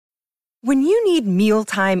When you need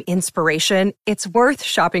mealtime inspiration, it's worth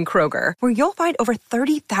shopping Kroger, where you'll find over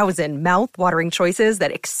 30,000 mouth-watering choices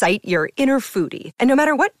that excite your inner foodie. And no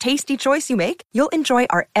matter what tasty choice you make, you'll enjoy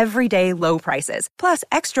our everyday low prices, plus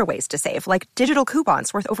extra ways to save, like digital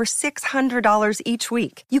coupons worth over $600 each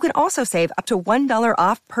week. You can also save up to $1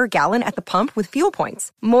 off per gallon at the pump with fuel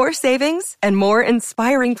points. More savings and more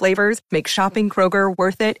inspiring flavors make shopping Kroger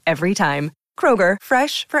worth it every time. Kroger,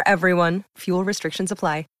 fresh for everyone. Fuel restrictions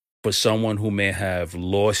apply. For someone who may have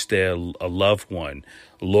lost a loved one,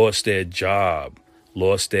 lost their job,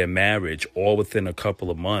 lost their marriage, all within a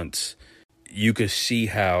couple of months, you could see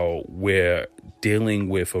how we're dealing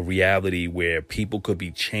with a reality where people could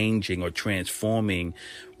be changing or transforming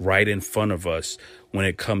right in front of us when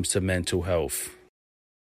it comes to mental health.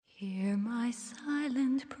 Hear my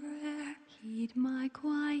silent prayer, heed my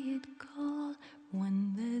quiet call,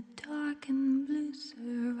 when the dark and blue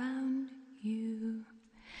surround you.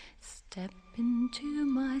 Step into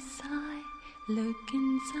my side, look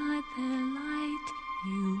inside the light,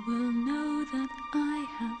 you will know that I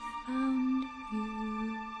have found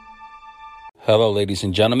you. Hello, ladies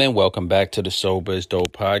and gentlemen. Welcome back to the Sober is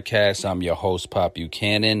Dope podcast. I'm your host, Pop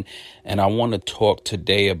Buchanan, and I want to talk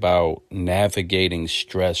today about navigating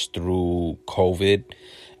stress through COVID.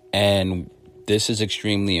 And this is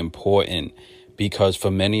extremely important because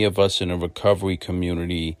for many of us in the recovery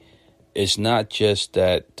community, it's not just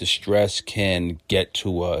that the stress can get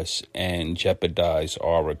to us and jeopardize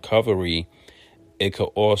our recovery. It could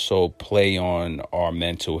also play on our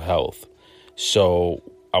mental health. So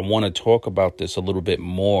I want to talk about this a little bit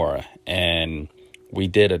more. And we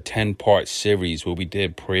did a 10-part series where we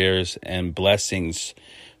did prayers and blessings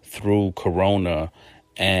through Corona.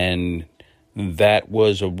 And that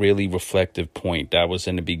was a really reflective point. That was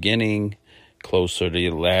in the beginning, closer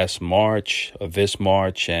to last March or this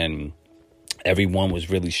March. And everyone was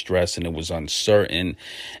really stressed and it was uncertain.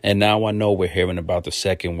 And now I know we're hearing about the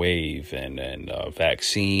second wave and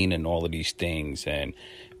vaccine and all of these things. And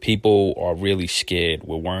people are really scared.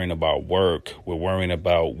 We're worrying about work. We're worrying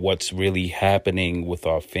about what's really happening with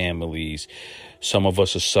our families. Some of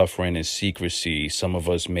us are suffering in secrecy. Some of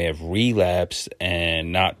us may have relapsed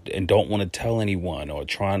and don't want to tell anyone or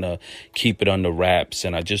trying to keep it under wraps.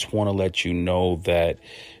 And I just want to let you know that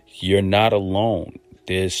you're not alone.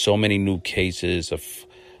 There's so many new cases of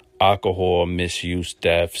alcohol misuse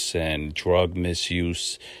deaths and drug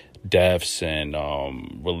misuse deaths and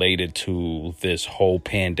related to this whole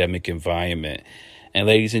pandemic environment. And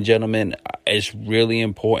ladies and gentlemen, it's really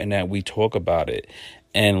important that we talk about it.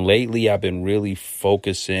 And lately, I've been really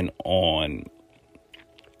focusing on,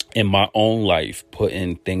 in my own life,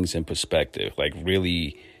 putting things in perspective, like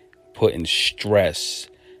really putting stress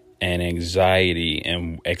and anxiety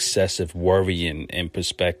and excessive worrying in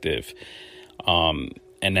perspective. And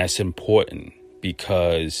that's important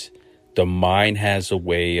because the mind has a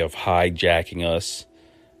way of hijacking us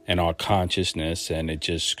and our consciousness, and it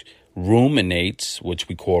just ruminates, which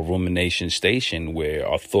we call rumination station, where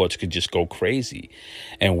our thoughts could just go crazy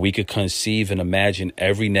and we could conceive and imagine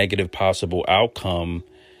every negative possible outcome,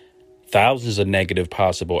 thousands of negative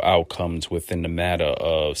possible outcomes within the matter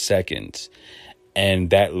of seconds. And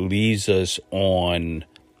that leaves us on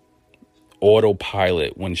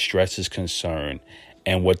autopilot when stress is concerned.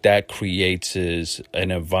 And what that creates is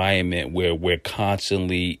an environment where we're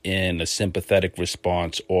constantly in a sympathetic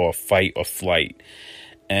response or fight or flight.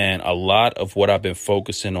 And a lot of what I've been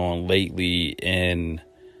focusing on lately in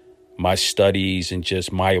my studies and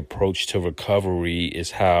just my approach to recovery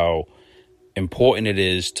is how important it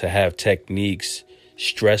is to have techniques,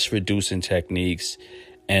 stress reducing techniques,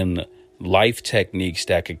 and life techniques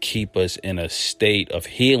that could keep us in a state of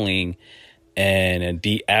healing and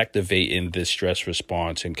deactivating this stress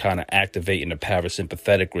response and kind of activating the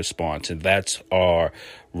parasympathetic response. And that's our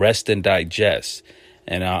rest and digest.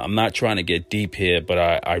 And I'm not trying to get deep here, but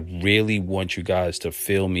I really want you guys to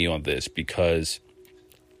feel me on this, because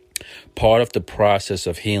part of the process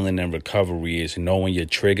of healing and recovery is knowing your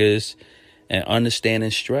triggers and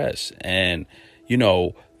understanding stress. And, you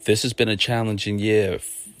know, this has been a challenging year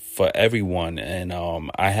for everyone. And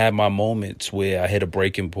I had my moments where I hit a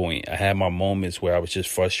breaking point. I had my moments where I was just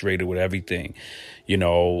frustrated with everything, you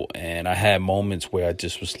know, and I had moments where I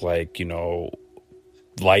just was like, you know,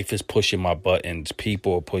 life is pushing my buttons.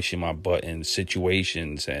 People are pushing my buttons,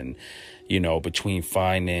 situations, and, you know, between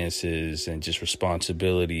finances and just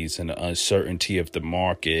responsibilities and the uncertainty of the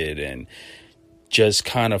market and just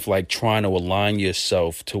kind of like trying to align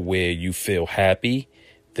yourself to where you feel happy.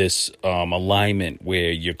 This alignment where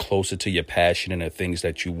you're closer to your passion and the things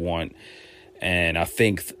that you want. And I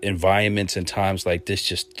think environments and times like this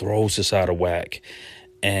just throws us out of whack.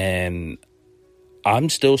 And I'm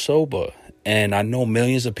still sober, and I know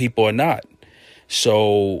millions of people are not.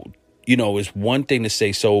 So, it's one thing to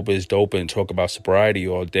say sober is dope and talk about sobriety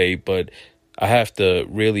all day, but I have to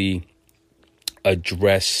really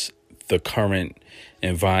address the current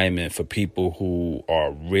environment for people who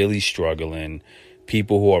are really struggling,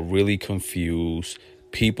 people who are really confused,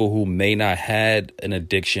 people who may not had an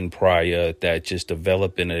addiction prior that just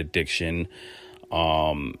developed an addiction.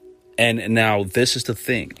 And now this is the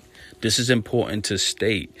thing. This is important to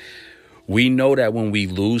state. We know that when we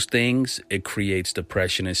lose things, it creates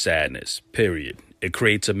depression and sadness, period. It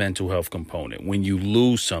creates a mental health component. When you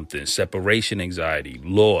lose something, separation anxiety,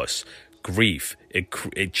 loss, grief,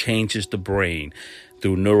 it changes the brain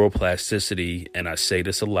through neuroplasticity. And I say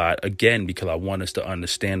this a lot, again, because I want us to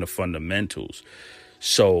understand the fundamentals.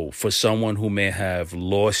 So for someone who may have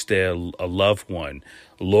lost a loved one,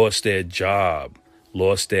 lost their job,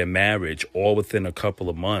 lost their marriage, all within a couple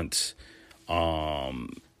of months,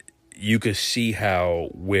 you could see how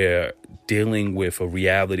we're dealing with a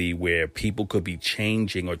reality where people could be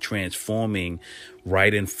changing or transforming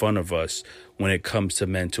right in front of us when it comes to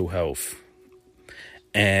mental health.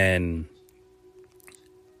 And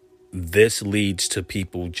this leads to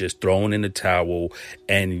people just throwing in the towel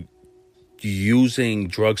and using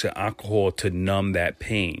drugs and alcohol to numb that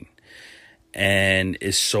pain. And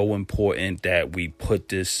it's so important that we put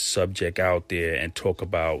this subject out there and talk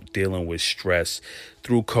about dealing with stress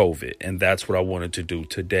through COVID. And that's what I wanted to do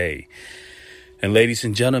today. And ladies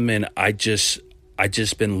and gentlemen, I just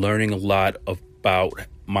been learning a lot about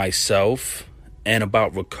myself and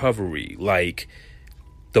about recovery. Like,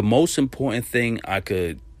 the most important thing I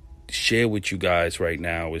could share with you guys right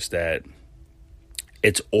now is that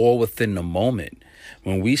it's all within the moment.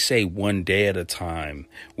 When we say one day at a time,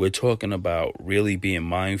 we're talking about really being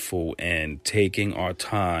mindful and taking our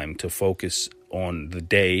time to focus on the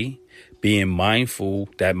day, being mindful.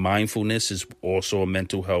 That mindfulness is also a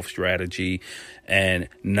mental health strategy, and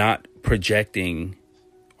not projecting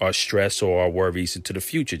our stress or our worries into the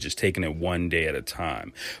future, just taking it one day at a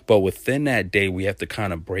time. But within that day, we have to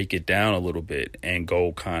kind of break it down a little bit and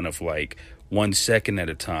go kind of like 1 second at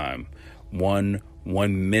a time, one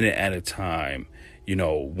minute at a time,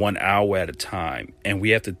 1 hour at a time. And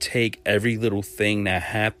we have to take every little thing that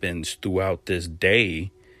happens throughout this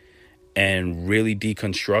day and really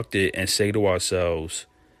deconstruct it and say to ourselves,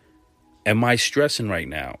 am I stressing right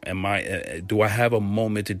now? Do I have a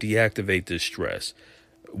moment to deactivate this stress?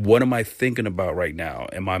 What am I thinking about right now?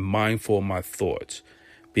 Am I mindful of my thoughts?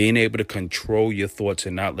 Being able to control your thoughts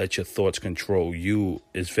and not let your thoughts control you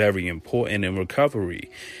is very important in recovery.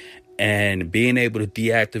 And being able to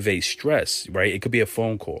deactivate stress, right? It could be a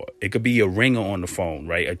phone call. It could be a ringer on the phone,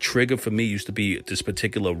 right? A trigger for me used to be this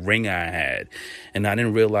particular ringer I had. And I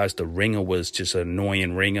didn't realize the ringer was just an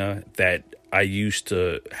annoying ringer that I used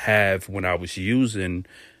to have when I was using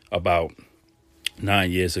about 9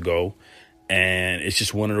 years ago. And it's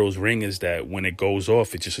just one of those ringers that when it goes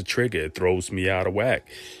off, it's just a trigger. It throws me out of whack.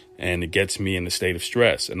 And it gets me in a state of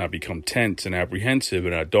stress, and I become tense and apprehensive,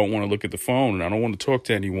 and I don't want to look at the phone, and I don't want to talk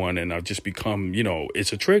to anyone, and I just become,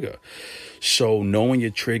 it's a trigger. So knowing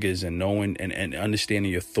your triggers and knowing and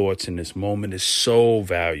understanding your thoughts in this moment is so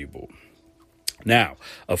valuable. Now,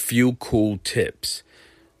 a few cool tips.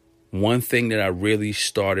 One thing that I really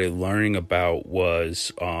started learning about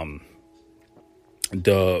was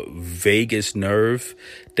the vagus nerve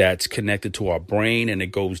that's connected to our brain, and it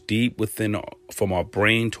goes deep from our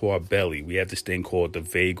brain to our belly. We have this thing called the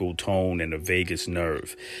vagal tone and the vagus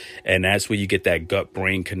nerve, and that's where you get that gut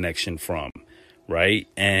brain connection from, right?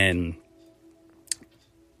 And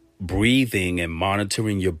breathing and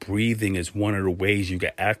monitoring your breathing is one of the ways you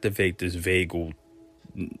can activate the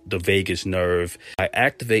vagus nerve. By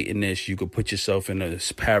activating this, you could put yourself in a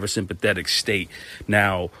parasympathetic state.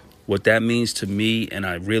 Now, what that means to me, and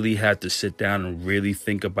I really had to sit down and really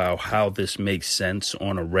think about how this makes sense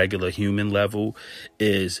on a regular human level,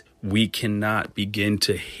 is we cannot begin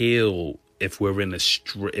to heal if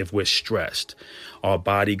we're stressed. Our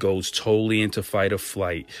body goes totally into fight or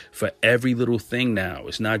flight for every little thing now.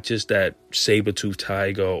 It's not just that saber-toothed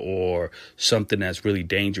tiger or something that's really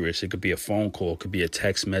dangerous. It could be a phone call. It could be a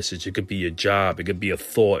text message. It could be a job. It could be a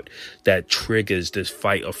thought that triggers this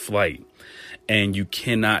fight or flight. And you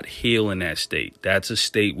cannot heal in that state. That's a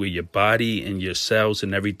state where your body and your cells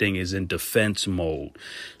and everything is in defense mode.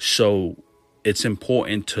 So it's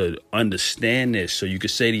important to understand this so you can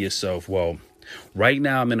say to yourself, well, right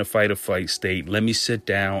now I'm in a fight or flight state. Let me sit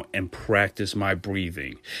down and practice my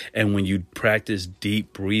breathing. And when you practice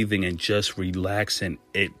deep breathing and just relaxing,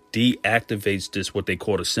 it deactivates this, what they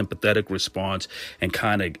call the sympathetic response, and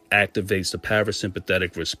kind of activates the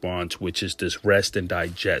parasympathetic response, which is this rest and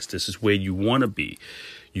digest. This is where you want to be.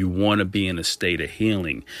 You want to be in a state of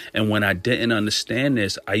healing. And when I didn't understand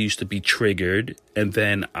this, I used to be triggered, and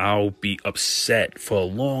then I'll be upset for a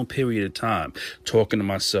long period of time, talking to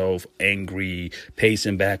myself, angry,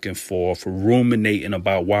 pacing back and forth, ruminating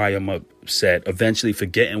about why I'm upset, eventually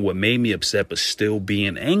forgetting what made me upset, but still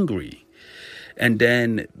being angry. And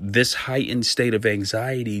then this heightened state of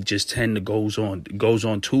anxiety just goes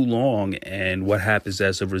on too long. And what happens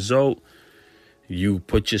as a result? You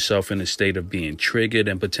put yourself in a state of being triggered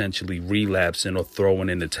and potentially relapsing or throwing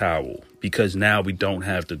in the towel, because now we don't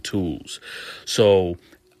have the tools. So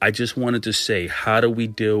I just wanted to say, how do we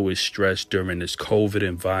deal with stress during this COVID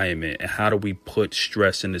environment? And how do we put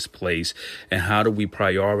stress in its place? And how do we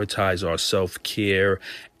prioritize our self-care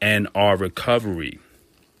and our recovery?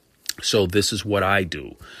 So this is what I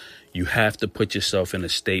do. You have to put yourself in a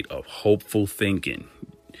state of hopeful thinking.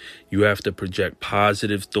 You have to project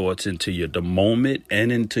positive thoughts into the moment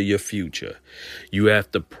and into your future. You have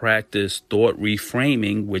to practice thought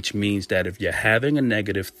reframing, which means that if you're having a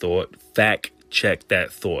negative thought, fact check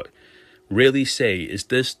that thought. Really say, is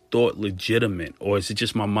this thought legitimate, or is it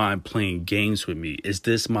just my mind playing games with me? Is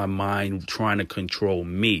this my mind trying to control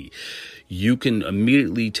me? You can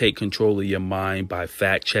immediately take control of your mind by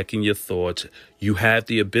fact checking your thoughts. You have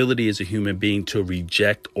the ability as a human being to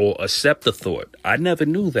reject or accept the thought. I never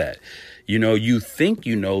knew that. You think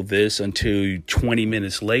you know this until 20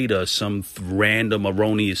 minutes later, some random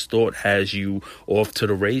erroneous thought has you off to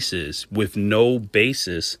the races with no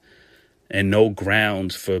basis and no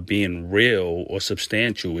grounds for being real or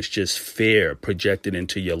substantial. It's just fear projected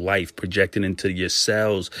into your life, projected into your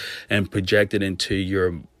cells, and projected into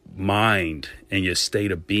your mind and your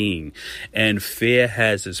state of being. And fear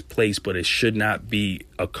has its place, but it should not be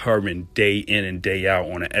occurring day in and day out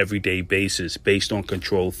on an everyday basis based on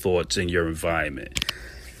controlled thoughts in your environment.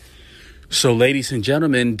 So, ladies and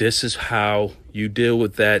gentlemen, this is how you deal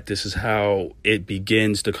with that. This is how it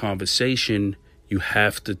begins the conversation. You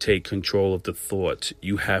have to take control of the thoughts.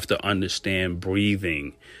 You have to understand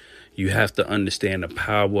breathing. You have to understand the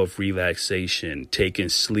power of relaxation, taking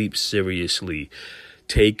sleep seriously,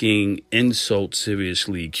 taking insults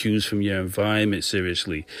seriously, cues from your environment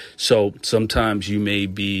seriously. So sometimes you may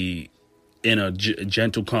be in a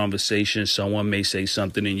gentle conversation. Someone may say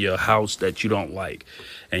something in your house that you don't like,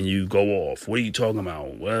 and you go off. What are you talking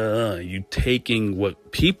about? Well, you taking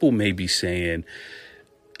what people may be saying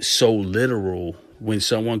so literal when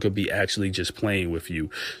someone could be actually just playing with you.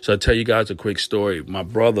 So I'll tell you guys a quick story. My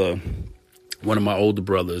brother, one of my older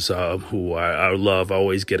brothers, who I love, I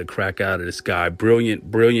always get a crack out of this guy.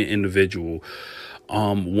 Brilliant individual.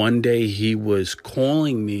 One day he was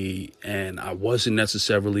calling me and I wasn't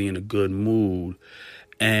necessarily in a good mood.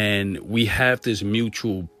 And we have this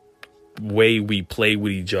mutual way we play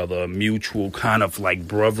with each other, a mutual kind of like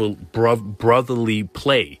brotherly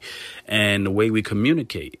play, and the way we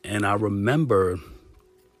communicate. And I remember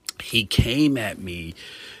he came at me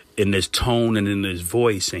in this tone and in his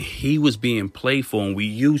voice, and he was being playful, and we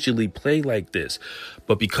usually play like this.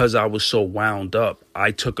 But because I was so wound up,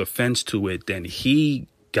 I took offense to it. Then he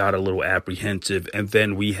got a little apprehensive, and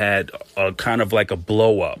then we had a kind of like a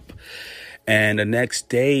blow up. And the next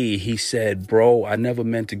day he said, "Bro, I never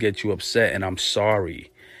meant to get you upset, and I'm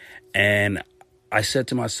sorry." And I said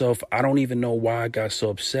to myself, I don't even know why I got so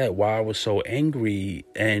upset, why I was so angry.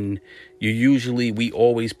 And we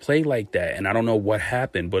always play like that. And I don't know what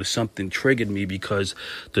happened, but something triggered me because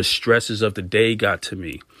the stresses of the day got to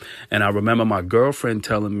me. And I remember my girlfriend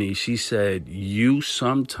telling me, she said, you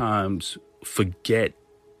sometimes forget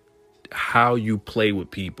how you play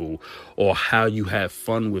with people or how you have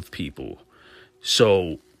fun with people.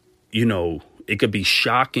 So, it could be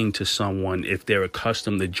shocking to someone if they're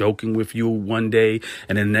accustomed to joking with you one day,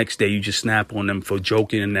 and the next day you just snap on them for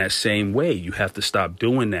joking in that same way. You have to stop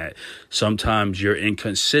doing that. Sometimes you're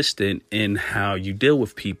inconsistent in how you deal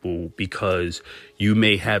with people because you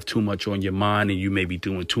may have too much on your mind and you may be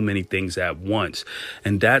doing too many things at once.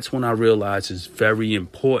 And that's when I realized it's very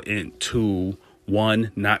important to,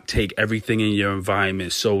 one, not take everything in your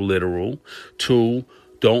environment so literal. Two,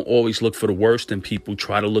 don't always look for the worst in people.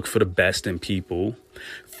 Try to look for the best in people.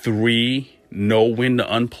 3, know when to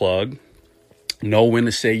unplug. Know when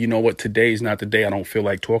to say, you know what, today is not the day. I don't feel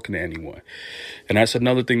like talking to anyone. And that's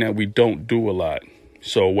another thing that we don't do a lot.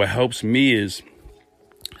 So what helps me is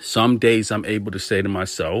some days I'm able to say to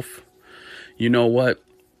myself, you know what,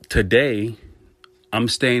 today I'm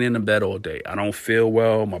staying in the bed all day. I don't feel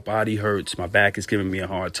well. My body hurts. My back is giving me a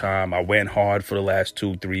hard time. I went hard for the last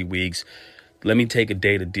 2-3 weeks. Let me take a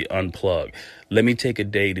day to unplug. Let me take a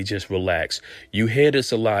day to just relax. You hear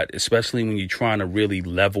this a lot, especially when you're trying to really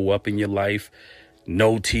level up in your life.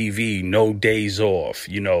 No TV, no days off,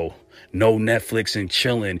 no Netflix and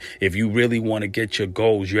chilling. If you really want to get your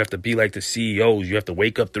goals, you have to be like the CEOs. You have to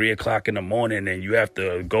wake up 3:00 in the morning and you have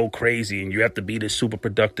to go crazy and you have to be this super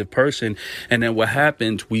productive person. And then what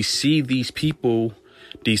happens, we see these people,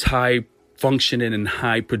 these high functioning and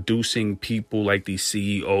high producing people like these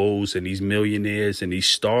CEOs and these millionaires and these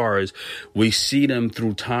stars. We see them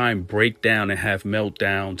through time break down and have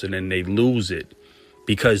meltdowns, and then they lose it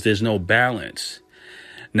because there's no balance.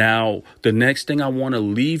 Now, the next thing I want to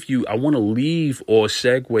leave or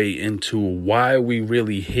segue into why are we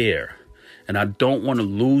really here? And I don't want to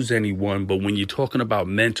lose anyone, but when you're talking about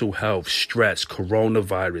mental health, stress,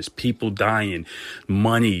 coronavirus, people dying,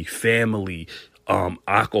 money, family,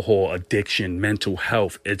 alcohol addiction, mental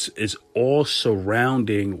health, it's all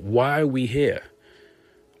surrounding why are we here?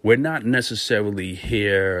 We're not necessarily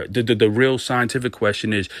here. The real scientific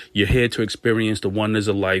question is, you're here to experience the wonders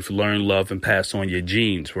of life, learn, love, and pass on your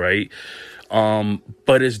genes, right?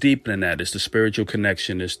 But it's deeper than that. It's the spiritual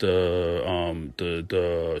connection. It's the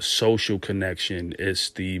social connection. It's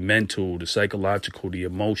the mental, the psychological, the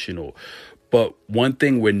emotional. But one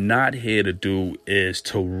thing we're not here to do is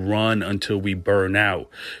to run until we burn out,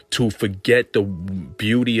 to forget the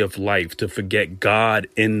beauty of life, to forget God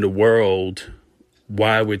in the world,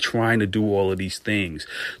 why we're trying to do all of these things,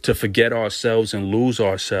 to forget ourselves and lose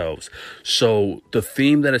ourselves. So the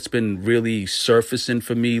theme that has been really surfacing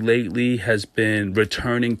for me lately has been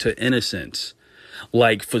returning to innocence.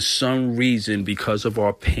 Like, for some reason, because of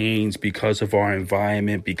our pains, because of our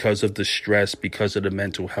environment, because of the stress, because of the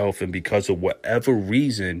mental health, and because of whatever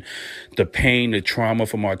reason, the pain, the trauma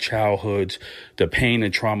from our childhoods, the pain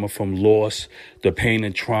and trauma from loss, the pain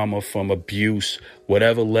and trauma from abuse,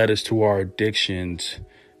 whatever led us to our addictions,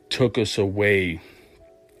 took us away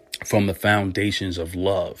from the foundations of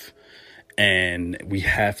love. And we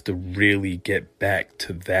have to really get back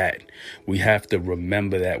to that. We have to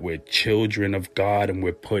remember that we're children of God and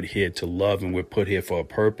we're put here to love and we're put here for a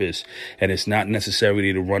purpose. And it's not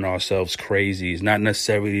necessarily to run ourselves crazy. It's not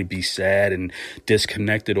necessarily to be sad and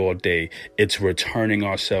disconnected all day. It's returning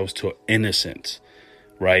ourselves to innocence,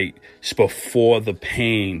 right? It's before the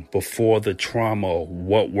pain, before the trauma.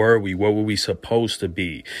 What were we? What were we supposed to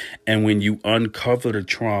be? And when you uncover the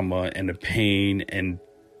trauma and the pain and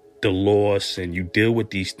the loss, and you deal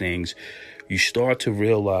with these things, you start to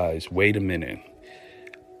realize, wait a minute,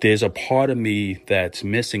 there's a part of me that's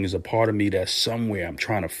missing. There's a part of me that's somewhere I'm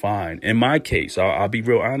trying to find. In my case, I'll be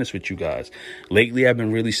real honest with you guys. Lately, I've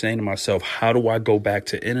been really saying to myself, how do I go back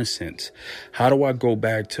to innocence? How do I go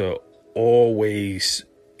back to always,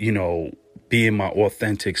 being my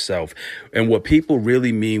authentic self? And what people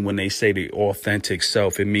really mean when they say the authentic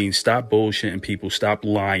self, it means stop bullshitting people, stop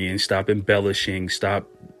lying, stop embellishing, stop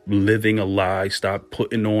living a lie, stop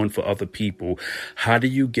putting on for other people. How do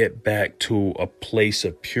you get back to a place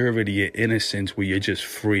of purity and innocence where you're just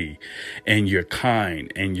free and you're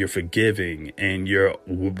kind and you're forgiving and you're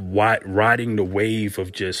riding the wave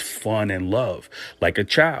of just fun and love like a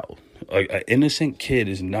child? An innocent kid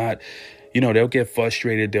is not, they'll get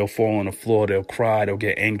frustrated, they'll fall on the floor, they'll cry, they'll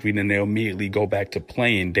get angry, then they'll immediately go back to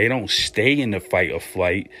playing. They don't stay in the fight or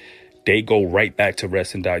flight. They go right back to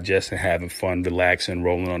rest and digest and having fun, relaxing,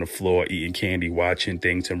 rolling on the floor, eating candy, watching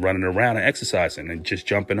things, and running around and exercising and just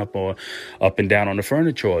jumping up and down on the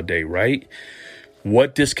furniture all day, right?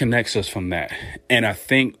 What disconnects us from that? And I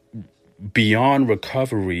think beyond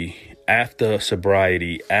recovery, after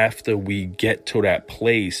sobriety, after we get to that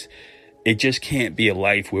place, it just can't be a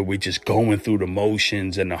life where we're just going through the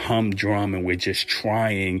motions and the humdrum and we're just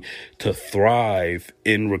trying to thrive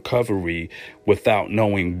in recovery without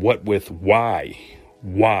knowing why.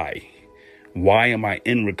 Why am I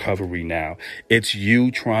in recovery now? It's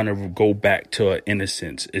you trying to go back to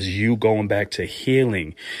innocence. It's you going back to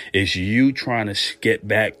healing. It's you trying to get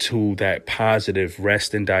back to that positive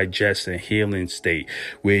rest and digest and healing state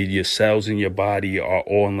where your cells in your body are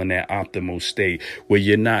all in that optimal state, where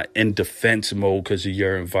you're not in defense mode because of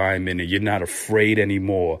your environment and you're not afraid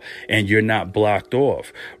anymore and you're not blocked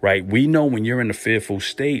off, right? We know when you're in a fearful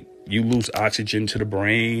state, you lose oxygen to the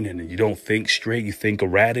brain and you don't think straight. You think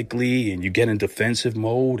erratically and you get in defensive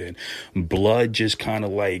mode and blood just kind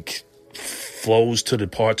of like flows to the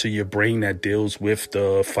parts of your brain that deals with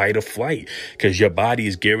the fight or flight because your body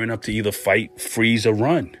is gearing up to either fight, freeze, or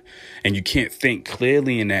run. And you can't think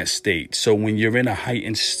clearly in that state. So when you're in a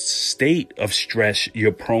heightened state of stress,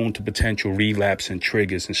 you're prone to potential relapse and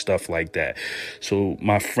triggers and stuff like that. So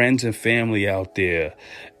my friends and family out there,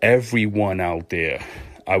 everyone out there,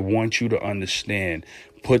 I want you to understand,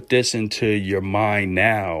 put this into your mind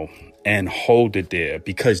now and hold it there,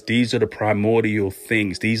 because these are the primordial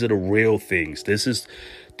things. These are the real things. This is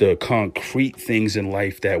the concrete things in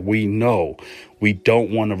life that we know we don't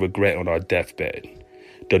want to regret on our deathbed.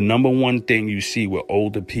 The number one thing you see with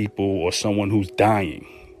older people or someone who's dying,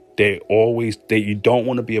 you don't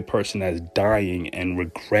want to be a person that's dying and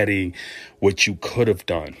regretting what you could have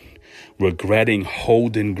done, regretting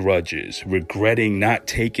holding grudges, regretting not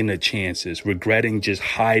taking the chances, regretting just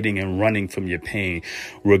hiding and running from your pain,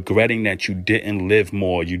 regretting that you didn't live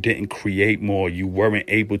more, you didn't create more, you weren't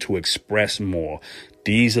able to express more.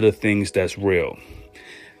 These are the things that's real.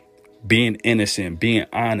 Being innocent, being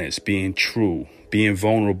honest, being true, being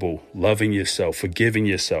vulnerable, loving yourself, forgiving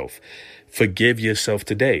yourself. Forgive yourself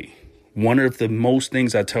today. One of the most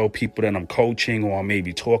things I tell people that I'm coaching or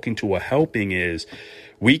maybe talking to or helping is,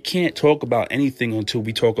 we can't talk about anything until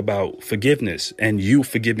we talk about forgiveness and you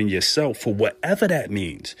forgiving yourself for whatever that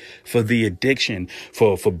means, for the addiction,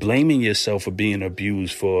 for blaming yourself for being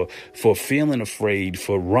abused, for feeling afraid,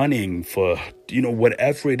 for running, for,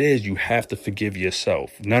 whatever it is, you have to forgive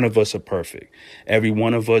yourself. None of us are perfect. Every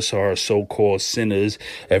one of us are so-called sinners.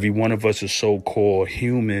 Every one of us are so-called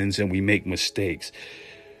humans, and we make mistakes.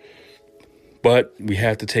 But we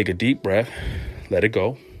have to take a deep breath, let it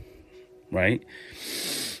go, right?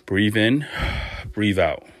 Breathe in, breathe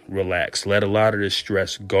out, relax. Let a lot of this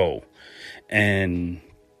stress go and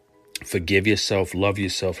forgive yourself, love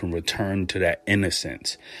yourself, and return to that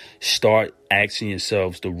innocence. Start asking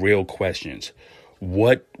yourselves the real questions.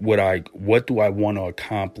 What do I want to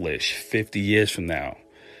accomplish 50 years from now?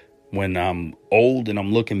 When I'm old and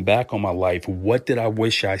I'm looking back on my life, what did I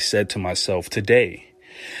wish I said to myself today?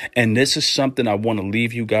 And this is something I want to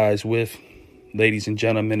leave you guys with, ladies and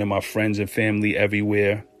gentlemen, and my friends and family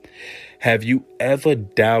everywhere. Have you ever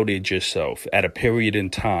doubted yourself at a period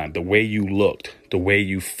in time, the way you looked, the way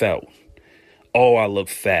you felt? Oh, I look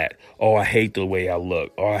fat. Oh, I hate the way I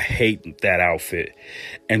look. Oh, I hate that outfit.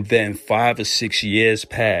 And then 5 or 6 years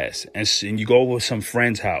pass and you go over to some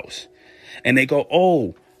friend's house and they go,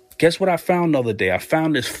 oh, guess what I found the other day? I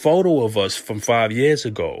found this photo of us from 5 years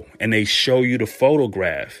ago, and they show you the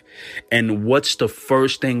photograph. And what's the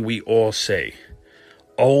first thing we all say?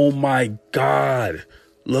 Oh my God,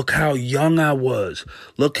 look how young I was.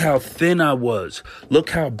 Look how thin I was.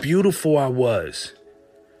 Look how beautiful I was.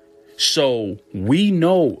 So we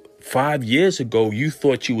know 5 years ago, you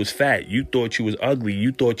thought you was fat. You thought you was ugly.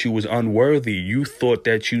 You thought you was unworthy. You thought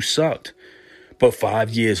that you sucked. But 5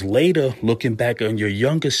 years later, looking back on your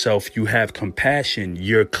younger self, you have compassion.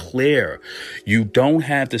 You're clear. You don't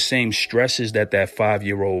have the same stresses that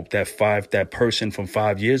 5-year-old, that person from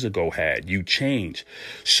 5 years ago had. You change.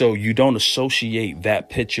 So you don't associate that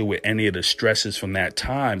picture with any of the stresses from that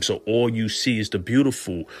time. So all you see is the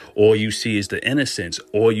beautiful. All you see is the innocence.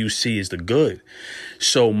 All you see is the good.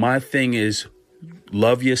 So my thing is,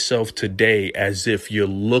 love yourself today as if you're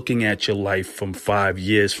looking at your life from 5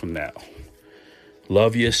 years from now.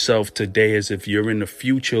 Love yourself today as if you're in the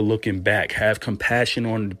future looking back. Have compassion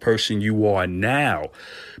on the person you are now.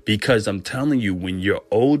 Because I'm telling you, when you're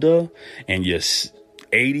older and you're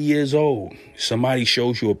 80 years old, somebody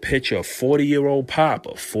shows you a picture of 40-year-old Pop,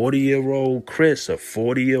 a 40-year-old Chris, a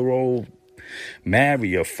 40-year-old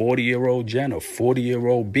Mary, a 40-year-old Jen, a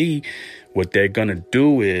 40-year-old B, what they're going to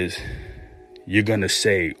do is you're going to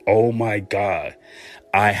say, oh my God,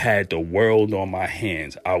 I had the world on my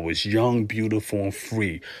hands. I was young, beautiful, and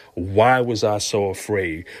free. Why was I so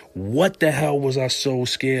afraid? What the hell was I so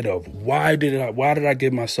scared of? Why did I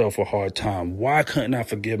give myself a hard time? Why couldn't I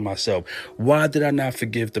forgive myself? Why did I not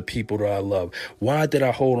forgive the people that I love? Why did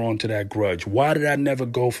I hold on to that grudge? Why did I never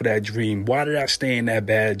go for that dream? Why did I stay in that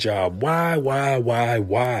bad job? Why?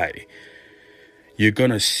 You're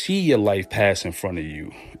going to see your life pass in front of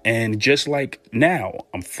you. And just like now,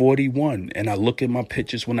 I'm 41 and I look at my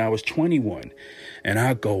pictures when I was 21 and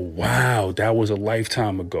I go, wow, that was a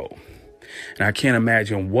lifetime ago. And I can't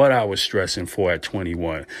imagine what I was stressing for at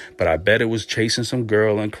 21, but I bet it was chasing some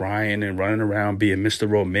girl and crying and running around being Mr.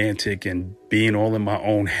 Romantic and being all in my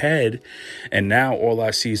own head. And now all I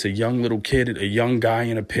see is a young little kid, a young guy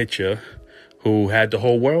in a picture who had the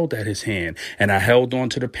whole world at his hand. And I held on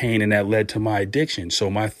to the pain, and that led to my addiction. So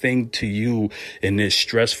my thing to you in this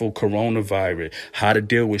stressful coronavirus, how to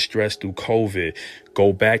deal with stress through COVID,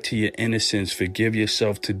 go back to your innocence, forgive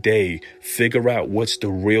yourself today, figure out what's the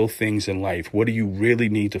real things in life. What do you really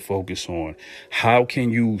need to focus on? How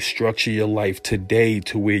can you structure your life today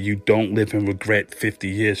to where you don't live in regret 50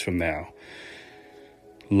 years from now?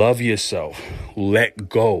 Love yourself. Let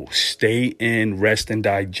go. Stay in, rest and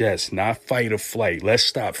digest, not fight or flight. Let's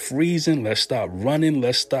stop freezing. Let's stop running.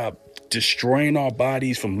 Let's stop destroying our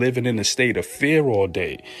bodies from living in a state of fear all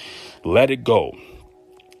day. Let it go.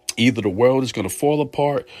 Either the world is going to fall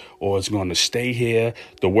apart or it's going to stay here.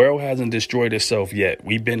 The world hasn't destroyed itself yet.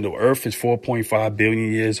 The Earth is 4.5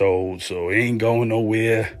 billion years old, so it ain't going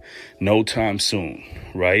nowhere no time soon,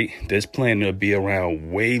 right? This planet will be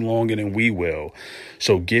around way longer than we will.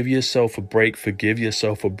 So give yourself a break, forgive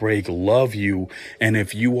yourself a break, love you. And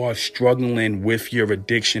if you are struggling with your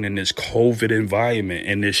addiction in this COVID environment,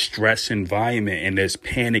 in this stress environment, in this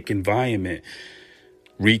panic environment,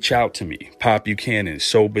 reach out to me, Pop Buchanan,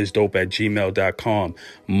 sobersdope@gmail.com,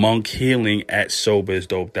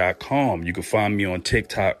 monkhealing@sobersdope.com. You can find me on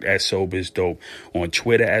TikTok @sobersdope, on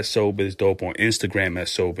Twitter @sobersdope, on Instagram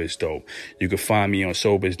 @sobersdope. You can find me on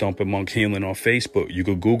Sobersdope and Monk Healing on Facebook. You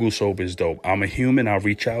can Google Sobersdope. I'm a human. I'll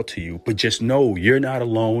reach out to you. But just know you're not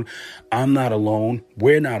alone. I'm not alone.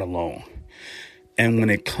 We're not alone. And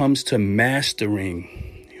when it comes to mastering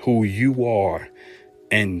who you are,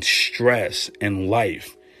 and stress in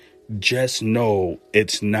life, just know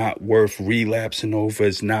it's not worth relapsing over.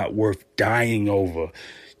 It's not worth dying over.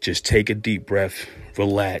 Just take a deep breath,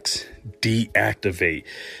 relax, deactivate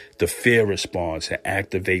the fear response and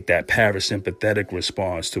activate that parasympathetic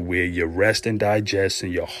response to where you rest and digest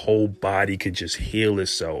and your whole body could just heal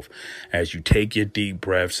itself as you take your deep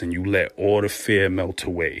breaths and you let all the fear melt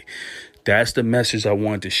away. That's the message I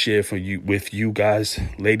wanted to share with you guys,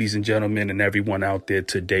 ladies and gentlemen, and everyone out there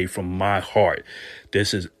today from my heart.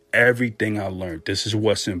 This is everything I learned. This is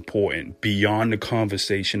what's important beyond the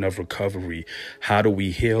conversation of recovery. How do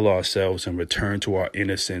we heal ourselves and return to our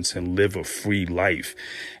innocence and live a free life?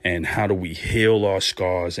 And how do we heal our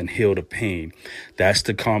scars and heal the pain? That's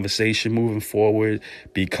the conversation moving forward,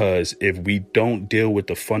 because if we don't deal with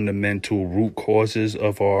the fundamental root causes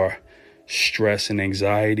of our stress and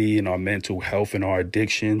anxiety and our mental health and our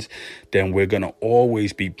addictions, then we're going to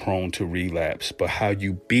always be prone to relapse. But how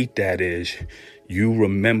you beat that is you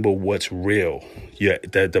remember what's real. Yeah,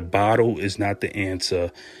 the bottle is not the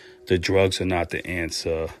answer. The drugs are not the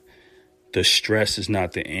answer. The stress is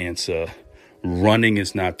not the answer. Running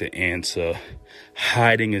is not the answer.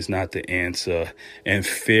 Hiding is not the answer. And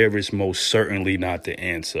fear is most certainly not the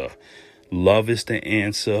answer. Love is the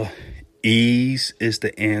answer. Ease is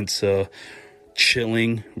the answer.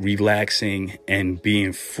 Chilling, relaxing, and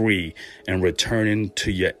being free and returning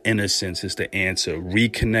to your innocence is the answer.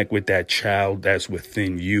 Reconnect with that child that's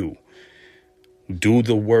within you. Do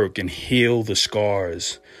the work and heal the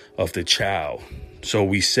scars of the child. So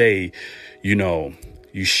we say, you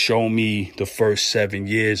show me the first 7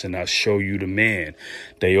 years and I'll show you the man.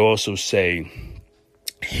 They also say,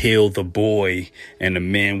 heal the boy and the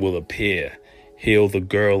man will appear. Heal the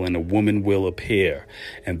girl and a woman will appear.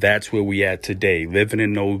 And that's where we at today, living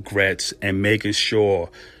in no regrets and making sure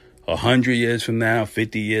 100 years from now,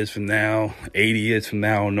 50 years from now, 80 years from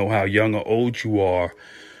now, I don't know how young or old you are,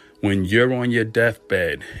 when you're on your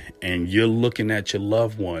deathbed and you're looking at your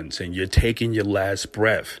loved ones and you're taking your last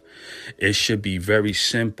breath, it should be very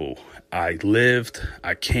simple. I lived,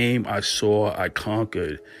 I came, I saw, I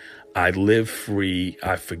conquered. I lived free,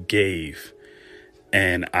 I forgave.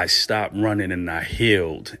 And I stopped running and I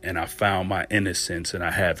healed and I found my innocence and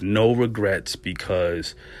I have no regrets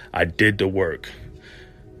because I did the work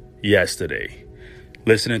yesterday.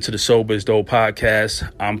 Listening to the Sober is Dope podcast.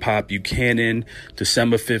 I'm Pop Buchanan.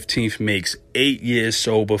 December 15th makes 8 years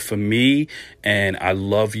sober for me, and I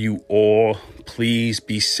love you all. Please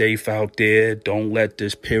be safe out there. Don't let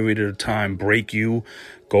this period of time break you.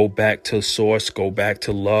 Go back to source, go back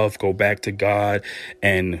to love, go back to God,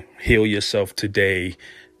 and heal yourself today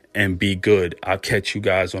and be good. I'll catch you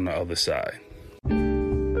guys on the other side.